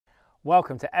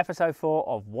Welcome to episode 4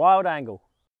 of Wild Angle.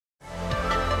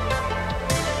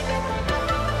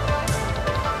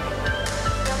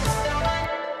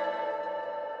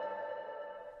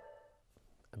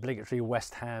 Obligatory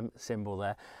West Ham symbol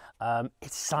there.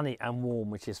 It's sunny and warm,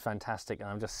 which is fantastic, and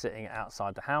I'm just sitting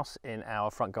outside the house in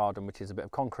our front garden, which is a bit of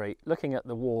concrete, looking at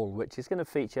the wall, which is going to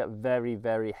feature very,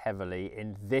 very heavily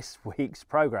in this week's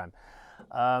programme.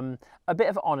 A bit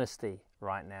of honesty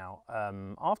right now.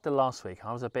 After last week,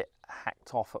 I was a bit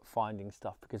hacked off at finding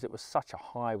stuff because it was such a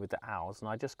high with the owls and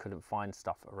I just couldn't find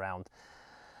stuff around.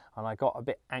 And I got a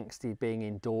bit angsty being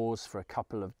indoors for a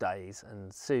couple of days,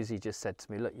 and Susie just said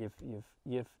to me, look,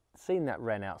 you've seen that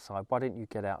wren outside, why don't you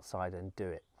get outside and do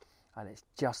it? And it's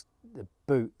just the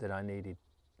boot that I needed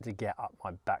to get up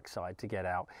my backside to get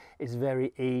out. It's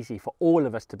very easy for all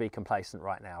of us to be complacent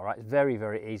right now, right? It's very,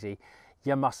 very easy.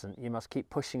 You mustn't. You must keep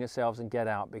pushing yourselves and get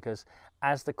out, because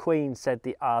as the Queen said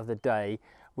the other day,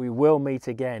 we will meet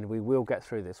again. We will get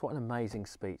through this. What an amazing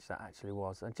speech that actually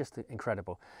was, and just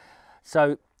incredible.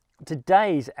 So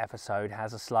today's episode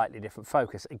has a slightly different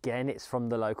focus. Again, it's from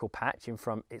the local patch,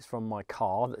 it's from my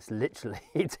car that's literally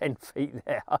 10 feet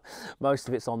there. Most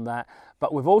of it's on that.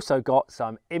 But we've also got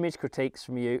some image critiques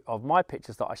from you of my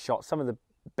pictures that I shot, some of the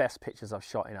best pictures I've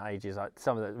shot in ages,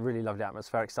 some of the really lovely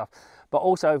atmospheric stuff, but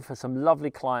also for some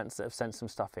lovely clients that have sent some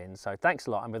stuff in. So thanks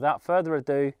a lot, and without further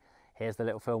ado, here's the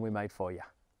little film we made for you.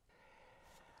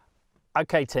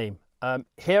 Okay team,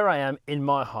 here I am in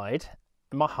my hide.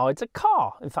 My hide's a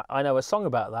car. In fact, I know a song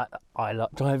about that. I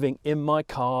love driving in my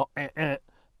car.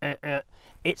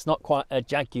 It's not quite a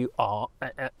Jaguar.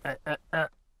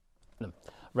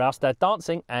 Rouse Dad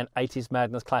Dancing and 80s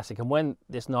Madness Classic. And when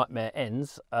this nightmare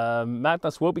ends,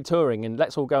 Madness will be touring, and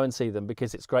let's all go and see them,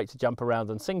 because it's great to jump around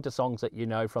and sing to songs that you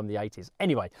know from the 80s.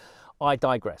 Anyway, I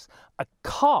digress. A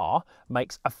car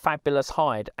makes a fabulous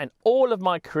hide, and all of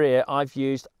my career I've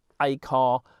used a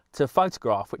car to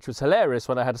photograph, which was hilarious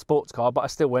when I had a sports car, but I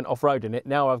still went off-road in it.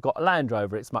 Now I've got a Land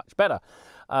Rover, it's much better.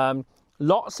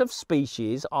 Lots of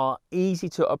species are easy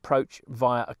to approach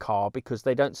via a car because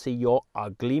they don't see your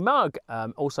ugly mug.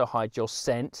 Also hides your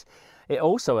scent. It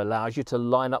also allows you to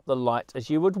line up the light as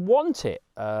you would want it.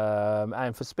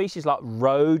 And for species like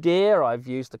roe deer, I've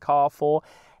used the car for.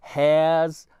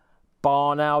 Hares,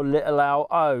 barn owl, little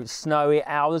owl, snowy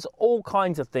owl. There's all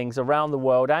kinds of things around the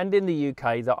world and in the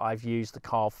UK that I've used the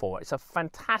car for. It's a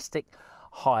fantastic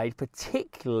hide,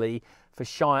 particularly for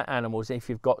shy animals if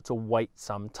you've got to wait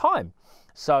some time.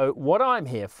 So what I'm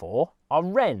here for are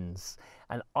wrens,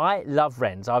 and I love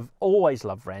wrens. I've always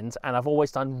loved wrens, and I've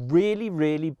always done really,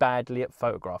 really badly at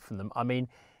photographing them. I mean,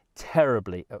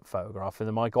 terribly at photographing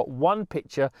them. I got one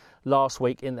picture last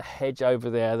week in the hedge over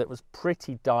there that was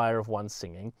pretty dire of one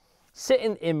singing.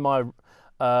 Sitting in my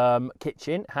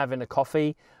kitchen having a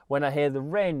coffee when I hear the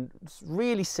wren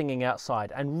really singing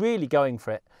outside and really going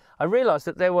for it. I realised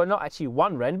that there were not actually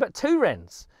one wren but two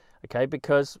wrens, okay,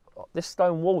 because this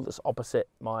stone wall that's opposite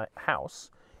my house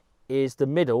is the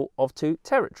middle of two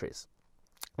territories.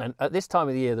 And at this time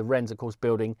of the year, the wren's, of course,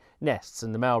 building nests,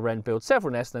 and the male wren builds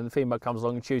several nests, and then the female comes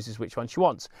along and chooses which one she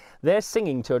wants. They're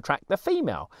singing to attract the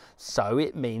female. So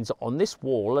it means on this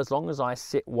wall, as long as I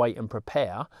sit, wait and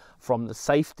prepare from the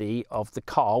safety of the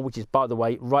car, which is, by the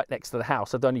way, right next to the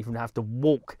house, I don't even have to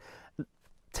walk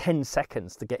 10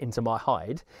 seconds to get into my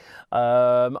hide,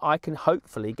 I can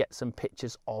hopefully get some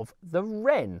pictures of the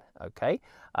wren, okay?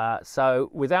 So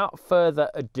without further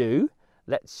ado,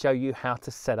 let's show you how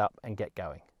to set up and get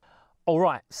going. All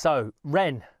right, so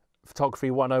wren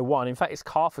photography 101. In fact, it's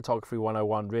car photography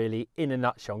 101 really, in a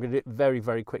nutshell. I'm going to do it very,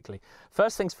 very quickly.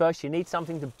 First things first, you need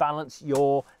something to balance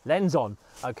your lens on,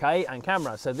 okay, and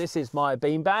camera. So this is my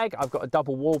beanbag. I've got a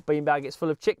double wall beanbag. It's full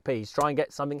of chickpeas. Try and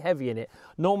get something heavy in it.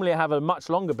 Normally I have a much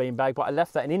longer beanbag, but I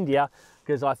left that in India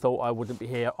because I thought I wouldn't be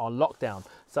here on lockdown.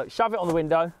 So shove it on the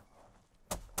window.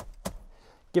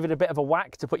 Give it a bit of a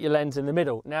whack to put your lens in the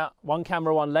middle. Now, one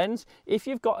camera, one lens. If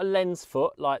you've got a lens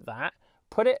foot like that,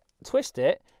 twist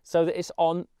it so that it's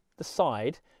on the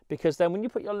side, because then when you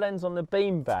put your lens on the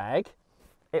beanbag,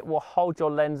 it will hold your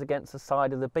lens against the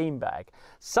side of the beanbag.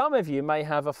 Some of you may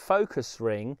have a focus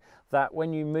ring that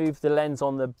when you move the lens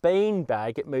on the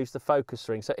beanbag, it moves the focus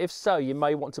ring. So if so, you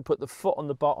may want to put the foot on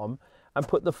the bottom and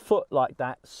put the foot like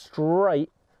that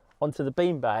straight onto the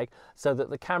beanbag so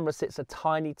that the camera sits a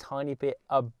tiny, tiny bit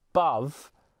above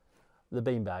the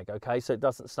beanbag, okay? So it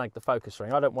doesn't snag the focus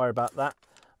ring. I don't worry about that.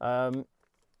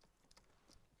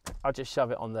 I just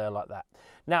shove it on there like that.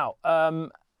 Now,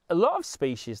 a lot of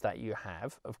species that you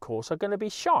have, of course, are going to be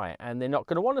shy and they're not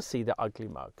going to want to see the ugly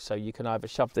mug. So you can either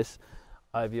shove this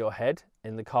over your head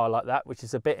in the car like that, which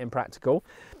is a bit impractical.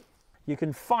 You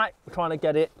can fight trying to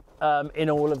get it in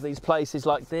all of these places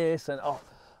like this, and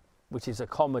which is a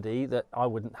comedy that I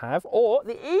wouldn't have. Or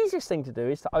the easiest thing to do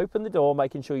is to open the door,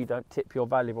 making sure you don't tip your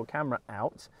valuable camera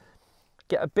out.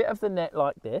 Get a bit of the net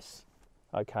like this,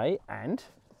 okay, and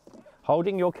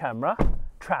holding your camera,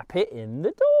 trap it in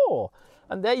the door.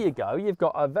 And there you go, you've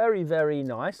got a very, very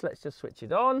nice, let's just switch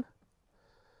it on.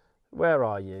 Where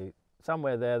are you?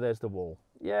 Somewhere there, there's the wall.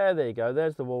 Yeah, there you go,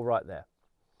 there's the wall right there.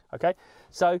 Okay,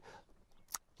 so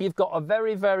you've got a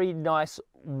very, very nice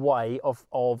way of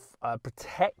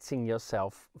protecting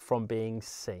yourself from being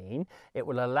seen. It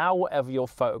will allow whatever you're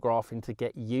photographing to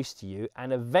get used to you,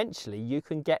 and eventually you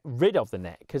can get rid of the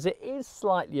net, because it is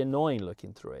slightly annoying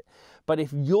looking through it. But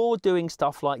if you're doing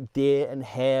stuff like deer and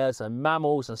hares and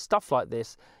mammals and stuff like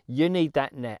this, you need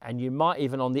that net. And you might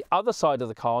even, on the other side of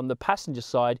the car, on the passenger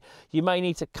side, you may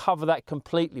need to cover that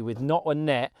completely with not a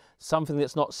net, something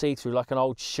that's not see-through, like an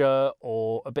old shirt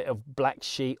or a bit of black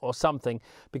sheet or something,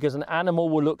 because an animal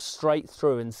will look straight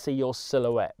through and see your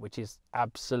silhouette, which is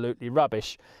absolutely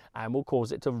rubbish and will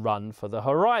cause it to run for the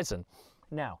horizon.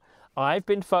 Now, I've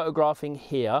been photographing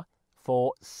here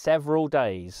for several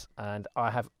days and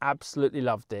I have absolutely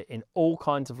loved it in all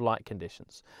kinds of light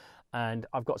conditions. And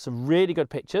I've got some really good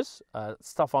pictures,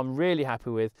 stuff I'm really happy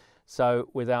with. So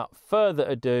without further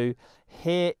ado,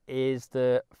 here is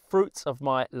the fruits of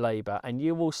my labour, and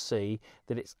you will see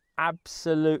that it's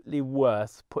absolutely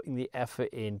worth putting the effort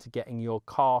into getting your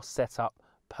car set up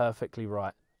perfectly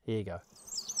right. Here you go.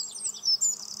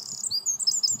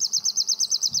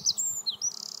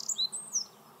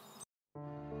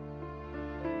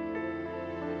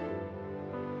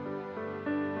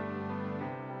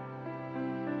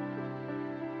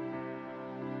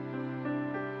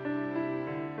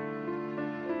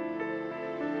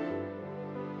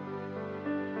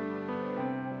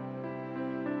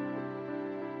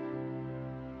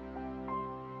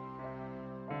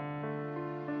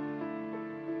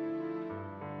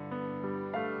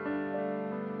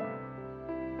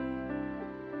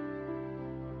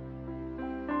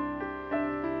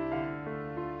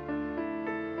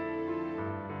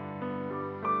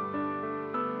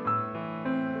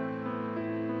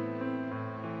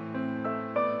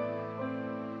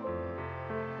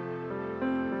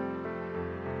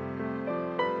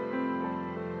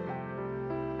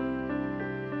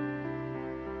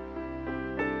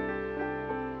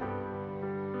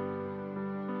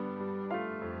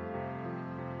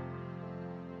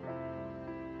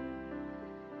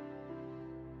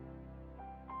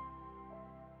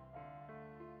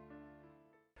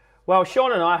 Well,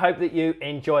 Sean and I hope that you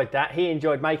enjoyed that. He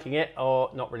enjoyed making it, or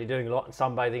not really doing a lot and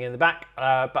sunbathing in the back,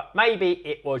 but maybe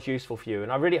it was useful for you,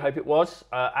 and I really hope it was,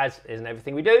 as isn't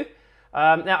everything we do.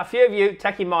 Now, a few of you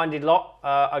techie-minded lot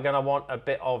are going to want a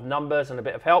bit of numbers and a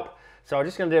bit of help, so I'm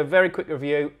just going to do a very quick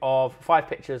review of 5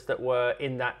 pictures that were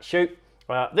in that shoot.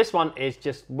 This one is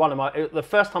just one of my, the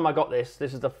first time I got this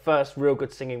is the first real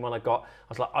good singing one I got. I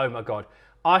was like, oh my God.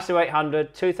 ISO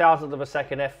 800, 2,000th of a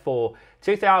second f4.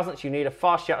 2,000ths, you need a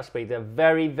fast shutter speed. They're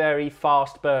very, very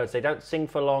fast birds. They don't sing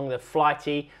for long, they're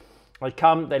flighty. They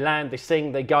come, they land, they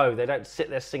sing, they go. They don't sit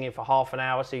there singing for half an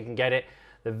hour so you can get it.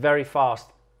 They're very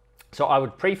fast. So I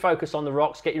would pre-focus on the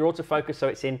rocks, get your autofocus so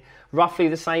it's in roughly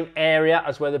the same area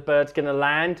as where the bird's gonna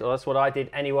land, or that's what I did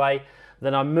anyway.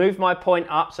 Then I moved my point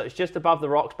up so it's just above the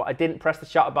rocks, but I didn't press the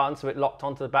shutter button so it locked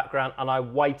onto the background, and I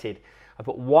waited. I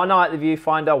put one eye at the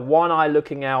viewfinder, one eye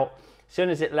looking out. As soon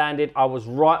as it landed, I was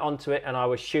right onto it and I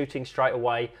was shooting straight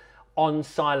away on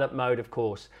silent mode, of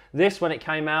course. This, when it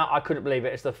came out, I couldn't believe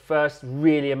it. It's the first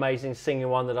really amazing singing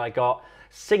one that I got.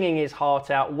 Singing his heart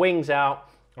out, wings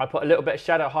out. I put a little bit of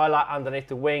shadow highlight underneath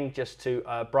the wing just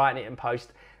to brighten it in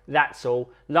post. That's all.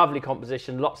 Lovely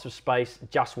composition, lots of space,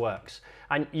 just works.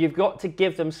 And you've got to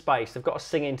give them space. They've got to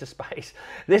sing into space.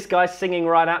 This guy's singing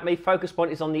right at me. Focus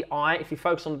point is on the eye. If you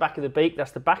focus on the back of the beak,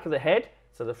 that's the back of the head.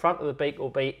 So the front of the beak will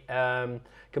be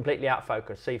completely out of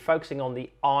focus. So you're focusing on the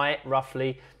eye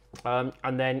roughly.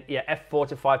 And then, yeah, f4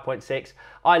 to 5.6.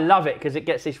 I love it because it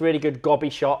gets this really good gobby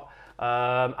shot.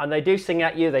 And they do sing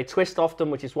at you. They twist often,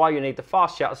 which is why you need the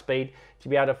fast shutter speed to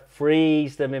be able to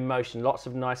freeze them in motion. Lots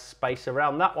of nice space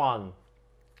around that one.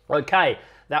 Okay,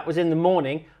 that was in the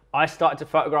morning. I started to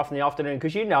photograph in the afternoon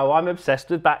because you know I'm obsessed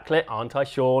with backlit, aren't I,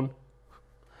 Sean?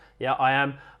 Yeah, I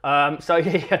am. So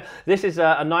yeah, this is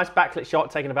a nice backlit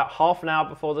shot taken about half an hour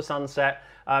before the sunset.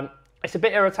 It's a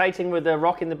bit irritating with the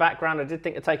rock in the background. I did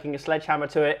think of taking a sledgehammer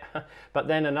to it, but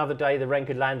then another day the rain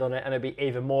could land on it and it'd be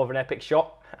even more of an epic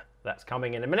shot. That's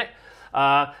coming in a minute.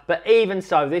 But even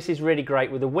so, this is really great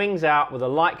with the wings out, with the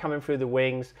light coming through the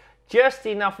wings, just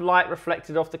enough light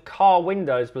reflected off the car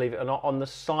windows, believe it or not, on the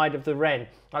side of the wren.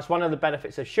 That's one of the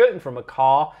benefits of shooting from a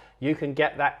car. You can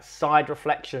get that side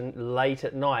reflection late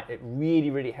at night. It really,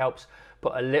 really helps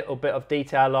put a little bit of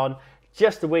detail on.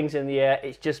 Just the wings in the air,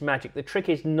 it's just magic. The trick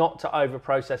is not to over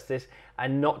process this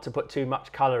and not to put too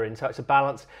much color in, so it's a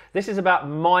balance. This is about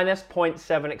minus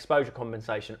 0.7 exposure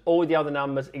compensation. All the other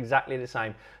numbers exactly the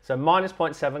same. So minus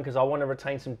 0.7 because I want to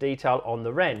retain some detail on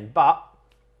the wren, but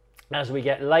as we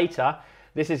get later,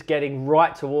 this is getting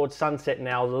right towards sunset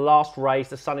now. The last rays,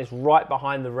 the sun is right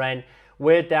behind the wren.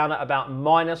 We're down at about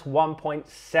minus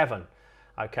 1.7,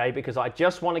 okay, because I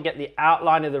just want to get the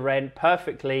outline of the wren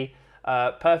perfectly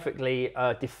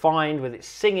defined with it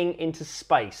singing into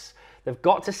space. They've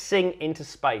got to sing into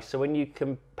space. So when you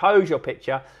compose your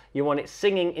picture, you want it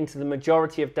singing into the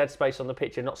majority of dead space on the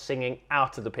picture, not singing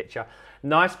out of the picture.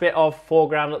 Nice bit of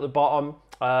foreground at the bottom.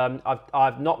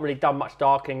 I've not really done much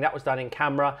darkening. That was done in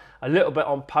camera. A little bit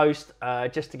on post,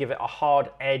 just to give it a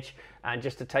hard edge and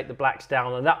just to take the blacks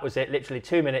down. And that was it, literally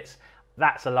 2 minutes.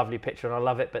 That's a lovely picture and I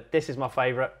love it, but this is my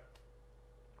favorite.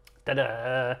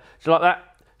 Ta-da! Do you like that?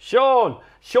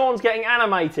 Sean's getting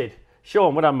animated.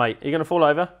 Sean, well done, mate. Are you going to fall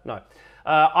over? No.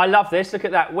 I love this. Look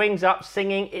at that. Wings up,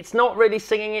 singing. It's not really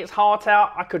singing its heart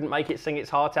out. I couldn't make it sing its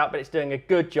heart out, but it's doing a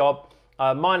good job.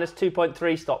 Minus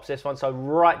 2.3 stops this one, so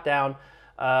right down,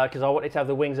 because I wanted to have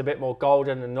the wings a bit more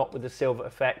golden and not with the silver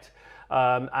effect.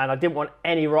 And I didn't want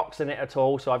any rocks in it at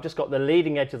all, so I've just got the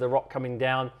leading edge of the rock coming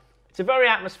down. It's a very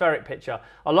atmospheric picture.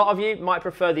 A lot of you might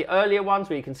prefer the earlier ones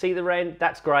where you can see the wren.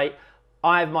 That's great.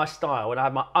 I have my style and I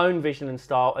have my own vision and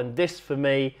style, and this for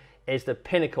me is the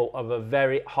pinnacle of a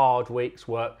very hard week's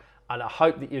work, and I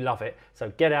hope that you love it.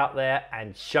 So get out there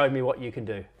and show me what you can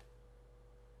do.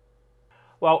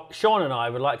 Well, Sean and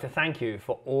I would like to thank you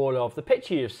for all of the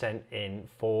pictures you've sent in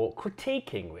for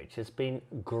critiquing, which has been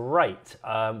great.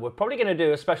 We're probably going to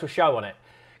do a special show on it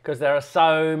because there are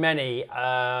so many,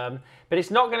 but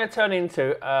it's not going to turn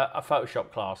into a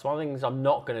Photoshop class. One of the things I'm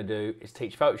not going to do is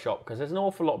teach Photoshop because there's an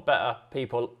awful lot better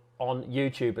people on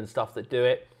YouTube and stuff that do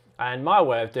it. And my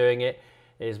way of doing it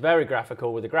is very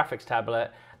graphical with a graphics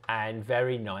tablet and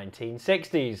very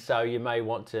 1960s. So you may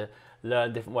want to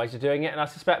learn different ways of doing it. And I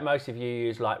suspect most of you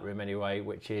use Lightroom anyway,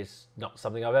 which is not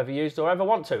something I've ever used or ever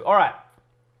want to. All right.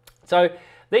 So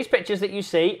these pictures that you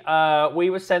see, we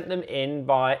were sent them in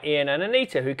by Ian and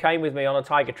Anita, who came with me on a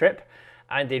tiger trip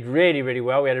and did really, really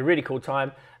well. We had a really cool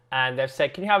time. And they've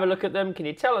said, can you have a look at them? Can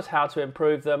you tell us how to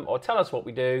improve them or tell us what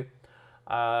we do?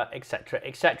 Etc,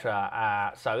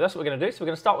 etc. So that's what we're going to do. So we're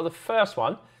going to start with the first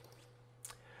one.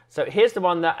 So here's the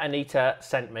one that Anita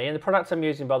sent me, and the product I'm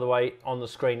using, by the way, on the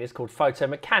screen is called Photo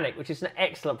Mechanic, which is an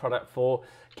excellent product for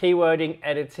keywording,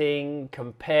 editing,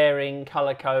 comparing,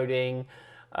 color coding,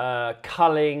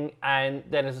 culling, and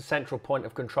then as a central point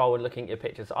of control when looking at your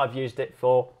pictures. I've used it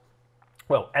for,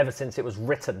 well, ever since it was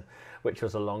written, which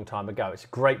was a long time ago. It's a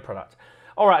great product.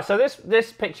 All right, so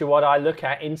this picture, what I look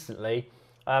at instantly,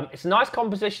 it's a nice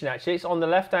composition actually. It's on the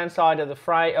left-hand side of the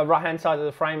frame, right-hand side of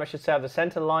the frame, I should say, the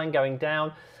center line going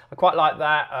down. I quite like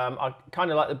that. I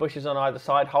kind of like the bushes on either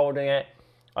side holding it.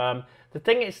 The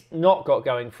thing it's not got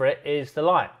going for it is the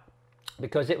light,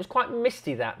 because it was quite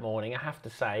misty that morning, I have to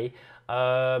say.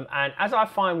 And as I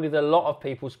find with a lot of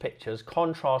people's pictures,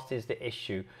 contrast is the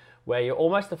issue, where you're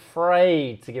almost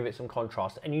afraid to give it some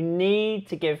contrast, and you need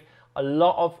to give a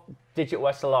lot of digital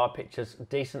SLR pictures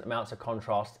decent amounts of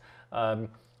contrast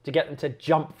to get them to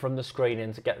jump from the screen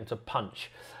and to get them to punch.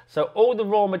 So all the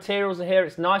raw materials are here.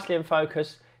 It's nicely in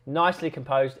focus, nicely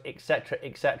composed, etc,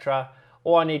 etc.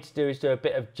 All I need to do is do a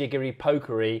bit of jiggery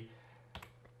pokery,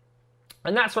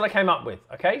 and that's what I came up with.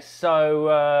 Okay, so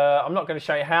I'm not going to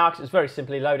show you how, because it's very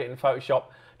simply load it in Photoshop,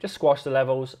 just squash the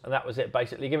levels, and that was it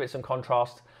basically. Give it some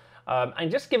contrast and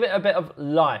just give it a bit of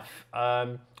life.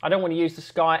 I don't want to use the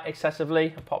sky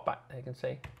excessively. I'll pop back, you can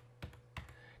see. Do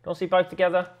you want to see both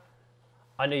together?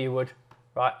 I knew you would.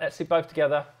 Right, let's see both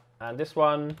together. And this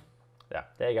one, yeah,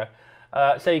 there you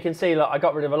go. So you can see, look, I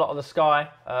got rid of a lot of the sky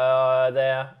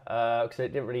there because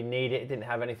it didn't really need it. It didn't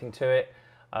have anything to it.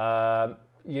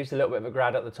 Used a little bit of a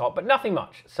grad at the top, but nothing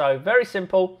much. So very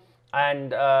simple,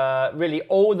 and really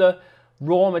all the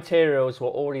raw materials were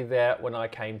already there when I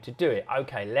came to do it.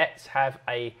 Okay, let's have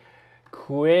a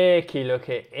quickie look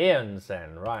at Ian's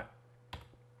then, right?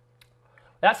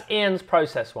 That's Ian's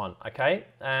process one, okay?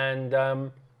 And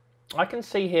I can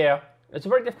see here, it's a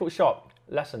very difficult shot.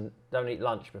 Lesson, don't eat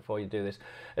lunch before you do this.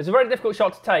 It's a very difficult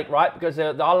shot to take, right? Because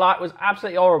the light was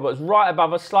absolutely horrible. It was right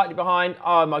above us, slightly behind.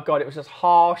 Oh my God, it was just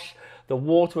harsh. The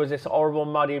water was this horrible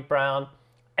muddy brown.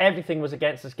 Everything was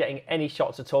against us getting any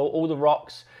shots at all. All the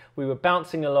rocks, we were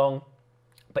bouncing along.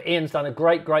 But Ian's done a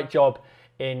great job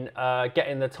in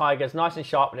getting the tigers nice and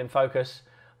sharp and in focus,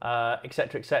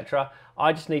 etc, etc.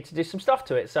 I just need to do some stuff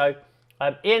to it. So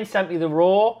Ian sent me the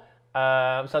raw.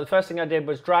 So the first thing I did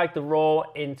was drag the raw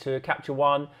into Capture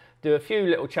One, do a few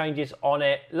little changes on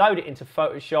it, load it into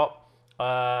Photoshop,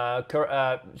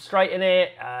 straighten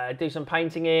it, do some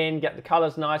painting in, get the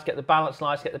colors nice, get the balance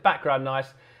nice, get the background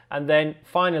nice, and then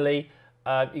finally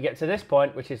you get to this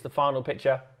point, which is the final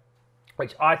picture,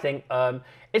 which I think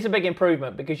is a big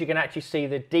improvement because you can actually see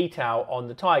the detail on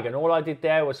the tiger. And all I did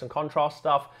there was some contrast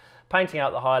stuff, painting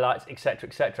out the highlights, etc,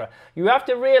 etc. You have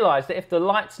to realize that if the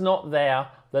light's not there,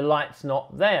 the light's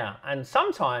not there. And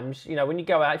sometimes, you know, when you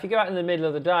go out, if you go out in the middle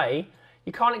of the day,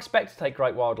 you can't expect to take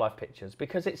great wildlife pictures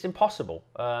because it's impossible.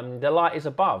 The light is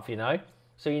above, you know.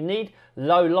 So you need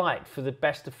low light for the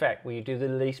best effect where you do the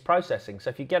least processing. So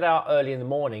if you get out early in the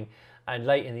morning and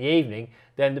late in the evening,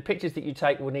 then the pictures that you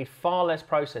take will need far less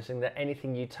processing than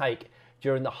anything you take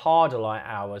during the harder light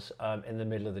hours in the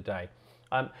middle of the day.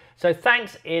 So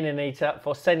thanks Ian and Anita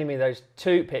for sending me those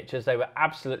 2 pictures. They were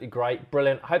absolutely great,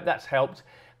 brilliant. I hope that's helped.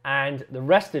 And the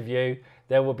rest of you,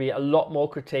 there will be a lot more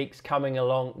critiques coming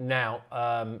along now.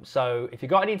 So if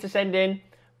you've got any to send in,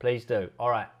 please do. All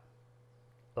right,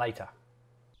 later.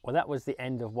 Well, that was the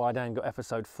end of Wide Angle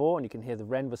episode 4, and you can hear the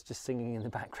wren was just singing in the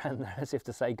background there as if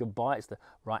to say goodbye. It's the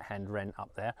right-hand wren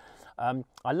up there.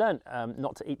 I learned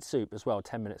not to eat soup as well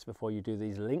 10 minutes before you do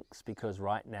these links, because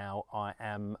right now I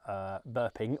am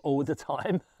burping all the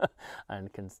time and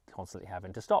constantly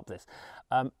having to stop this.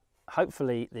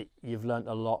 Hopefully that you've learned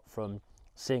a lot from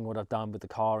seeing what I've done with the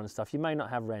car and stuff. You may not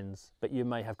have wrens, but you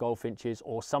may have goldfinches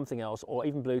or something else, or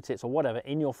even blue tits or whatever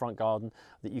in your front garden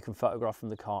that you can photograph from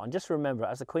the car. And just remember,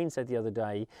 as the Queen said the other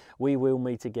day, we will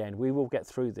meet again. We will get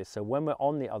through this. So when we're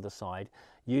on the other side,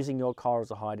 using your car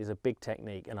as a hide is a big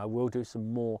technique, and I will do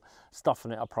some more stuff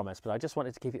on it, I promise. But I just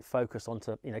wanted to keep it focused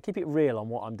onto, you know, keep it real on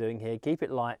what I'm doing here, keep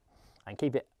it light and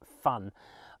keep it fun.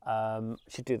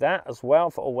 Should do that as well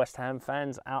for all West Ham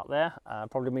fans out there.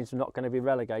 Probably means we're not going to be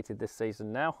relegated this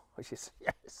season now, which is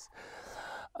yes.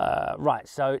 Right,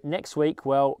 so next week,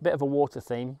 well, bit of a water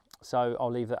theme, so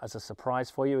I'll leave that as a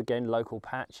surprise for you. Again, local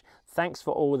patch. Thanks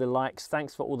for all the likes,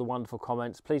 thanks for all the wonderful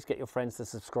comments. Please get your friends to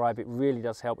subscribe. It really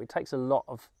does help. It takes a lot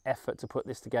of effort to put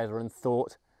this together and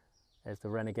thought. There's the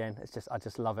wren again. It's just, I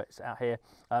just love it. It's out here,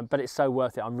 but it's so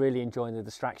worth it. I'm really enjoying the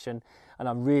distraction, and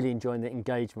I'm really enjoying the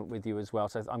engagement with you as well.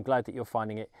 So I'm glad that you're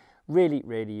finding it really,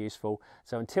 really useful.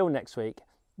 So until next week,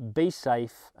 be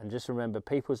safe, and just remember,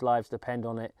 people's lives depend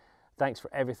on it. Thanks for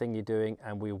everything you're doing,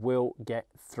 and we will get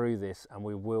through this, and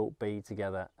we will be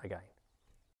together again.